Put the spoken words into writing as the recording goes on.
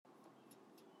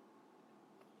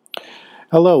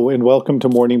Hello, and welcome to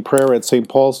morning prayer at St.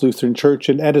 Paul's Lutheran Church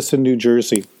in Edison, New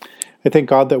Jersey. I thank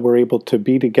God that we're able to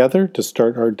be together to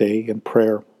start our day in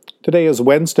prayer. Today is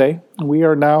Wednesday, and we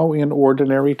are now in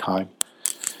ordinary time.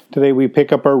 Today we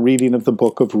pick up our reading of the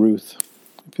book of Ruth.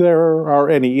 If there are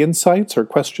any insights or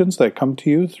questions that come to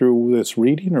you through this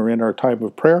reading or in our time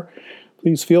of prayer,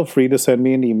 please feel free to send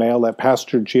me an email at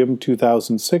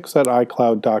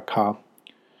pastorjim2006@icloud.com.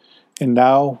 And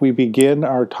now we begin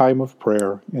our time of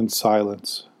prayer in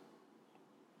silence.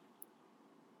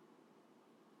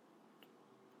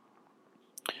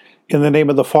 In the name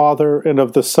of the Father, and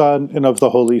of the Son, and of the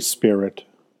Holy Spirit.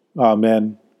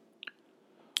 Amen.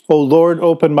 O Lord,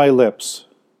 open my lips,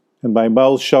 and my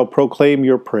mouth shall proclaim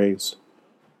your praise.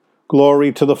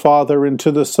 Glory to the Father, and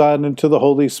to the Son, and to the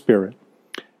Holy Spirit,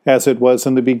 as it was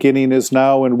in the beginning, is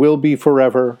now, and will be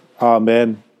forever.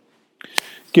 Amen.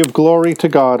 Give glory to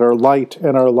God, our light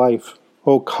and our life.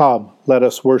 O come, let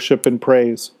us worship and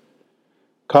praise.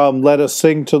 Come, let us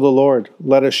sing to the Lord.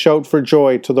 Let us shout for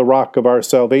joy to the rock of our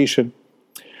salvation.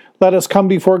 Let us come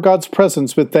before God's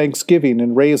presence with thanksgiving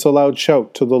and raise a loud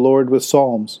shout to the Lord with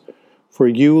psalms. For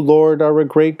you, Lord, are a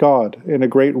great God and a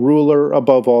great ruler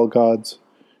above all gods.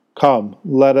 Come,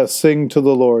 let us sing to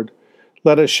the Lord.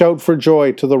 Let us shout for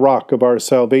joy to the rock of our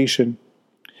salvation.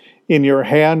 In your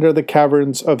hand are the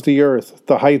caverns of the earth.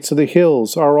 The heights of the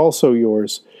hills are also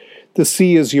yours. The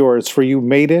sea is yours, for you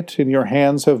made it, and your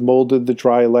hands have molded the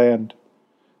dry land.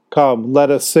 Come,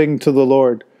 let us sing to the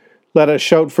Lord. Let us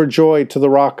shout for joy to the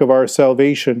rock of our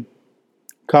salvation.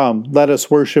 Come, let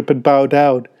us worship and bow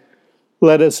down.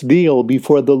 Let us kneel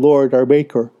before the Lord our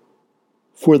Maker.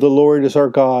 For the Lord is our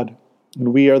God,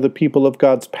 and we are the people of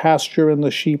God's pasture and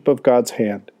the sheep of God's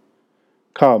hand.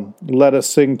 Come, let us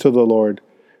sing to the Lord.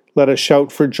 Let us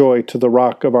shout for joy to the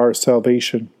rock of our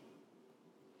salvation.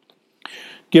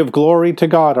 Give glory to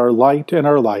God, our light and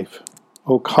our life.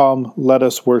 O come, let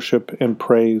us worship and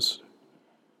praise.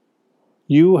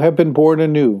 You have been born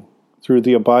anew through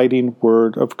the abiding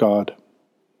word of God.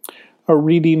 A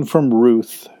reading from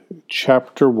Ruth,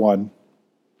 chapter 1.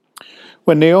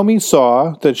 When Naomi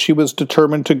saw that she was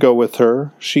determined to go with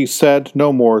her, she said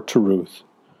no more to Ruth.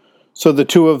 So the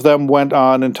two of them went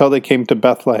on until they came to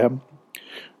Bethlehem.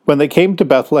 When they came to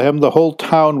Bethlehem, the whole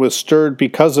town was stirred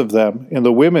because of them, and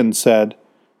the women said,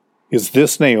 "Is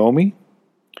this Naomi?"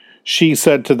 She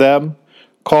said to them,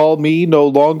 "Call me no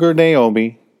longer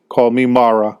Naomi, call me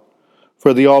Mara,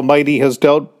 for the Almighty has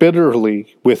dealt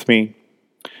bitterly with me.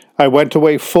 I went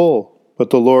away full, but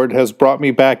the Lord has brought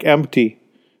me back empty.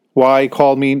 Why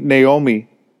call me Naomi,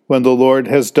 when the Lord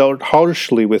has dealt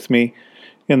harshly with me,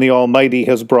 and the Almighty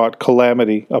has brought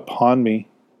calamity upon me?"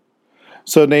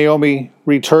 So Naomi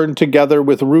returned together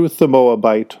with Ruth the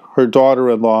Moabite, her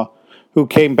daughter-in-law, who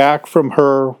came back from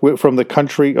the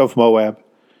country of Moab.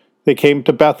 They came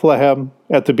to Bethlehem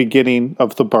at the beginning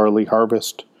of the barley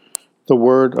harvest. The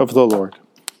word of the Lord.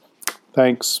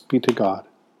 Thanks be to God.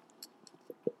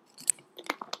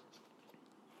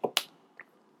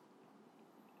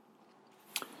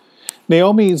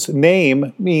 Naomi's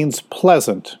name means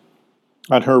pleasant.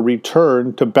 On her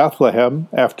return to Bethlehem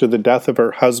after the death of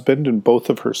her husband and both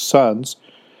of her sons,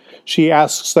 she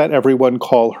asks that everyone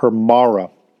call her Mara,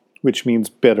 which means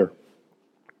bitter.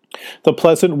 The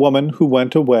pleasant woman who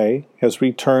went away has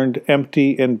returned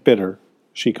empty and bitter,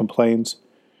 she complains.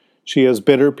 She is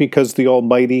bitter because the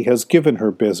Almighty has given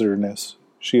her bitterness.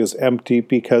 She is empty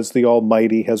because the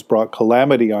Almighty has brought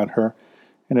calamity on her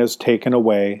and has taken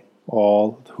away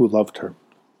all who loved her.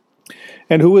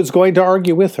 And who is going to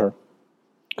argue with her?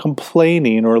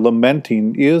 Complaining or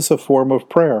lamenting is a form of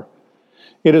prayer.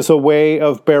 It is a way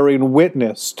of bearing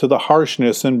witness to the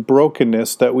harshness and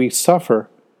brokenness that we suffer.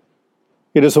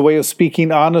 It is a way of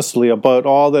speaking honestly about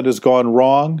all that has gone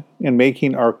wrong and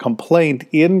making our complaint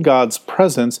in God's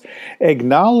presence,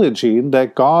 acknowledging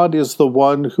that God is the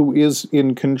one who is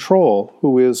in control,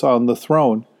 who is on the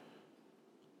throne.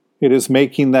 It is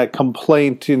making that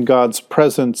complaint in God's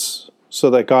presence so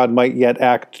that God might yet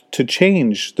act to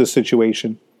change the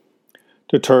situation,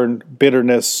 to turn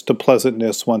bitterness to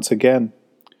pleasantness once again.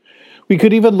 We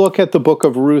could even look at the book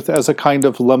of Ruth as a kind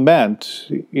of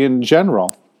lament in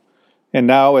general. And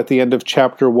now at the end of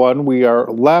chapter 1, we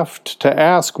are left to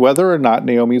ask whether or not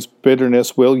Naomi's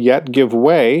bitterness will yet give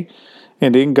way,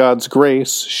 and in God's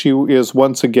grace, she is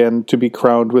once again to be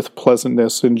crowned with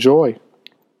pleasantness and joy.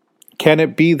 Can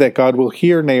it be that God will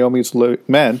hear Naomi's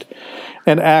lament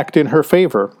and act in her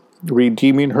favor,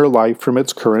 redeeming her life from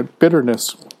its current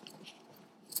bitterness?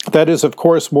 That is, of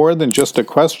course, more than just a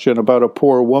question about a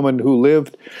poor woman who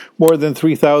lived more than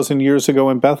 3,000 years ago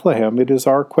in Bethlehem. It is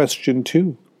our question,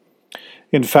 too.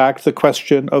 In fact, the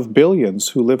question of billions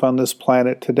who live on this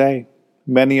planet today,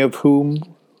 many of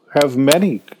whom have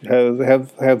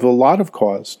a lot of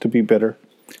cause to be bitter.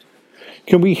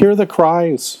 Can we hear the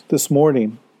cries this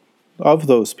morning of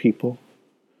those people?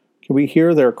 Can we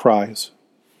hear their cries?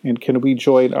 And can we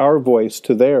join our voice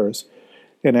to theirs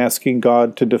in asking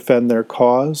God to defend their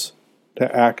cause,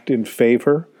 to act in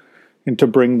favor, and to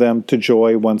bring them to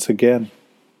joy once again?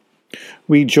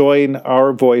 We join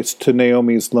our voice to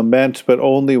Naomi's lament, but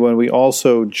only when we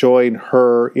also join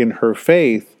her in her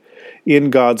faith, in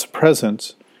God's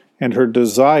presence, and her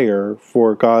desire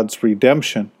for God's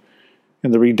redemption,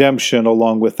 and the redemption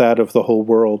along with that of the whole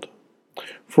world.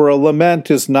 For a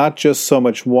lament is not just so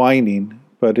much whining,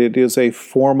 but it is a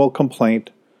formal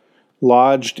complaint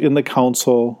lodged in the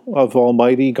counsel of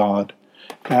Almighty God,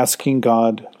 asking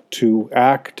God to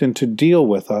act and to deal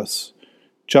with us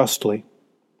justly.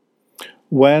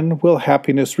 When will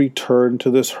happiness return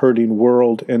to this hurting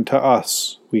world and to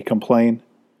us, we complain?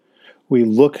 We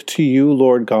look to you,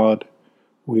 Lord God.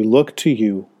 We look to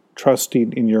you,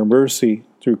 trusting in your mercy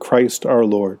through Christ our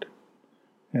Lord.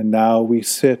 And now we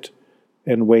sit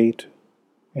and wait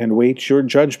your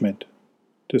judgment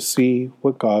to see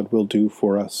what God will do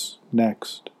for us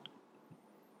next.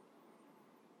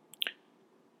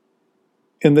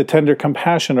 In the tender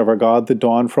compassion of our God, the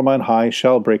dawn from on high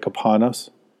shall break upon us.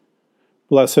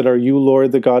 Blessed are you,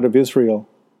 Lord, the God of Israel.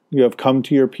 You have come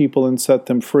to your people and set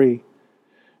them free.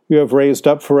 You have raised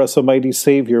up for us a mighty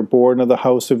Savior, born of the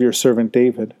house of your servant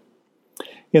David.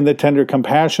 In the tender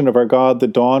compassion of our God, the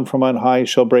dawn from on high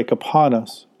shall break upon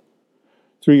us.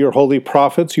 Through your holy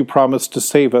prophets, you promised to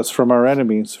save us from our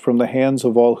enemies, from the hands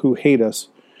of all who hate us,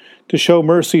 to show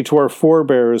mercy to our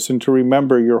forebears and to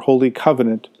remember your holy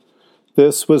covenant.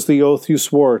 This was the oath you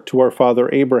swore to our father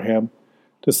Abraham,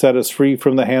 to set us free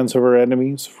from the hands of our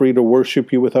enemies, free to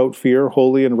worship you without fear,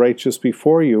 holy and righteous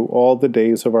before you all the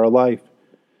days of our life.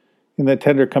 In the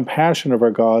tender compassion of our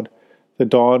God, the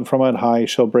dawn from on high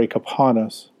shall break upon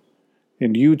us.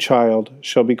 And you, child,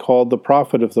 shall be called the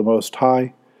prophet of the Most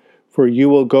High, for you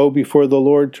will go before the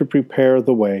Lord to prepare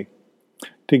the way,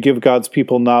 to give God's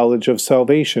people knowledge of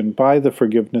salvation by the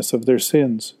forgiveness of their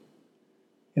sins.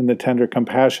 In the tender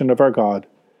compassion of our God,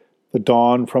 the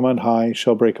dawn from on high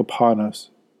shall break upon us,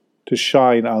 to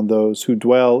shine on those who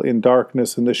dwell in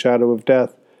darkness and the shadow of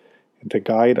death, and to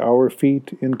guide our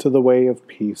feet into the way of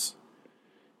peace.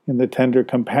 In the tender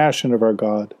compassion of our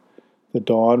God, the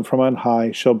dawn from on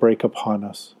high shall break upon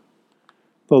us.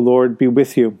 The Lord be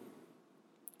with you.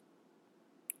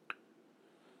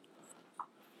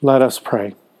 Let us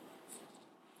pray.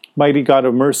 Mighty God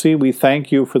of mercy, we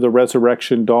thank you for the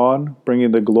resurrection dawn,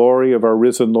 bringing the glory of our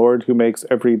risen Lord who makes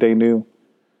every day new.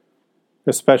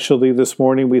 Especially this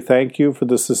morning, we thank you for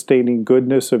the sustaining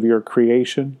goodness of your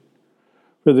creation,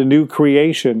 for the new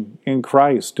creation in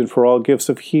Christ, and for all gifts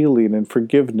of healing and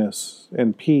forgiveness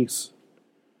and peace,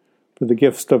 for the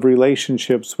gifts of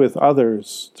relationships with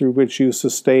others through which you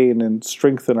sustain and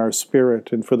strengthen our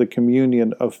spirit, and for the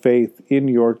communion of faith in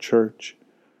your church,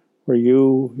 where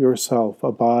you yourself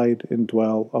abide and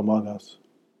dwell among us.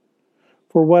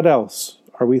 For what else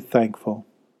are we thankful?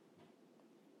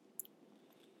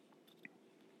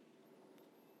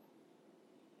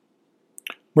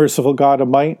 Merciful God of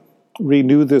might,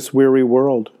 renew this weary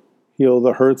world, heal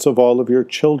the hurts of all of your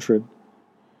children,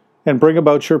 and bring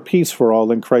about your peace for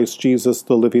all in Christ Jesus,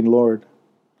 the living Lord.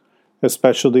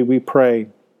 Especially we pray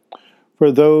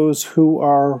for those who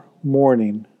are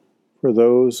mourning, for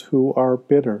those who are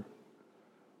bitter,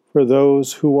 for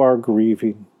those who are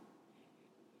grieving,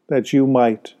 that you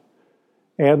might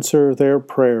answer their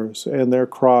prayers and their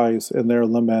cries and their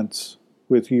laments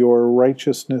with your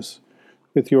righteousness,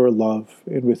 with your love,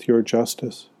 and with your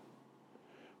justice.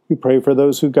 We pray for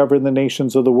those who govern the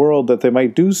nations of the world, that they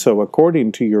might do so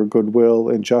according to your goodwill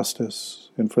and justice,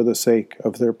 and for the sake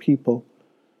of their people.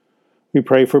 We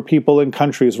pray for people in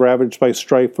countries ravaged by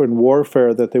strife and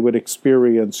warfare, that they would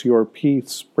experience your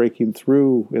peace breaking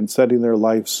through and setting their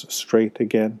lives straight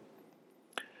again.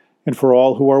 And for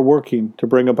all who are working to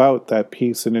bring about that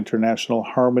peace and international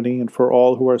harmony, and for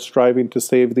all who are striving to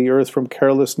save the earth from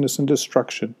carelessness and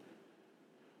destruction,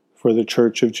 for the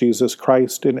Church of Jesus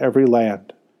Christ in every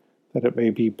land, that it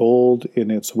may be bold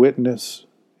in its witness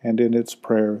and in its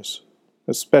prayers,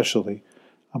 especially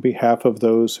on behalf of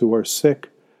those who are sick,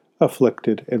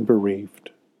 afflicted, and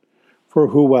bereaved. For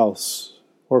who else,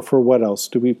 or for what else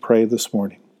do we pray this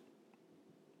morning?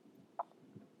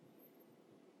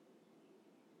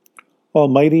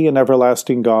 Almighty and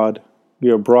everlasting God,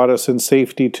 you have brought us in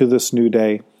safety to this new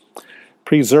day.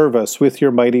 Preserve us with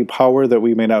your mighty power, that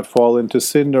we may not fall into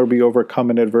sin nor be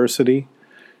overcome in adversity,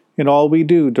 In all we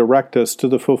do, direct us to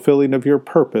the fulfilling of your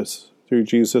purpose, through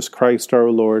Jesus Christ our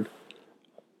Lord.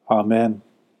 Amen.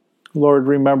 Lord,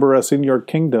 remember us in your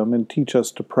kingdom and teach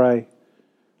us to pray.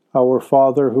 Our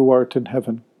Father, who art in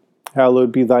heaven,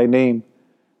 hallowed be thy name.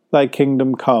 Thy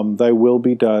kingdom come, thy will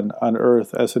be done, on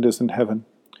earth as it is in heaven.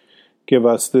 Give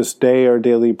us this day our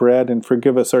daily bread, and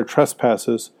forgive us our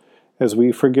trespasses, as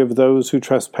we forgive those who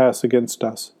trespass against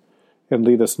us. And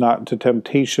lead us not into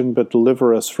temptation, but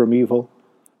deliver us from evil.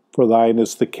 For thine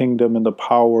is the kingdom, and the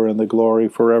power, and the glory,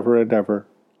 forever and ever.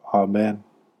 Amen.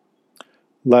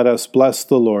 Let us bless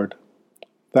the Lord.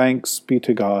 Thanks be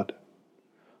to God.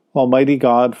 Almighty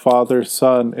God, Father,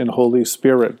 Son, and Holy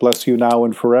Spirit, bless you now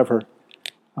and forever.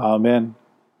 Amen.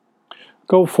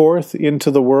 Go forth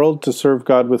into the world to serve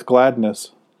God with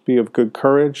gladness. Be of good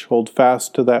courage, hold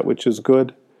fast to that which is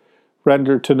good.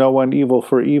 Render to no one evil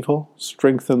for evil.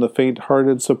 Strengthen the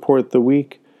faint-hearted, support the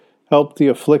weak. Help the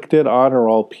afflicted, honor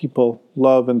all people.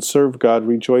 Love and serve God,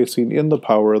 rejoicing in the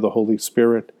power of the Holy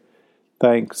Spirit.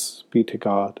 Thanks be to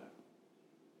God.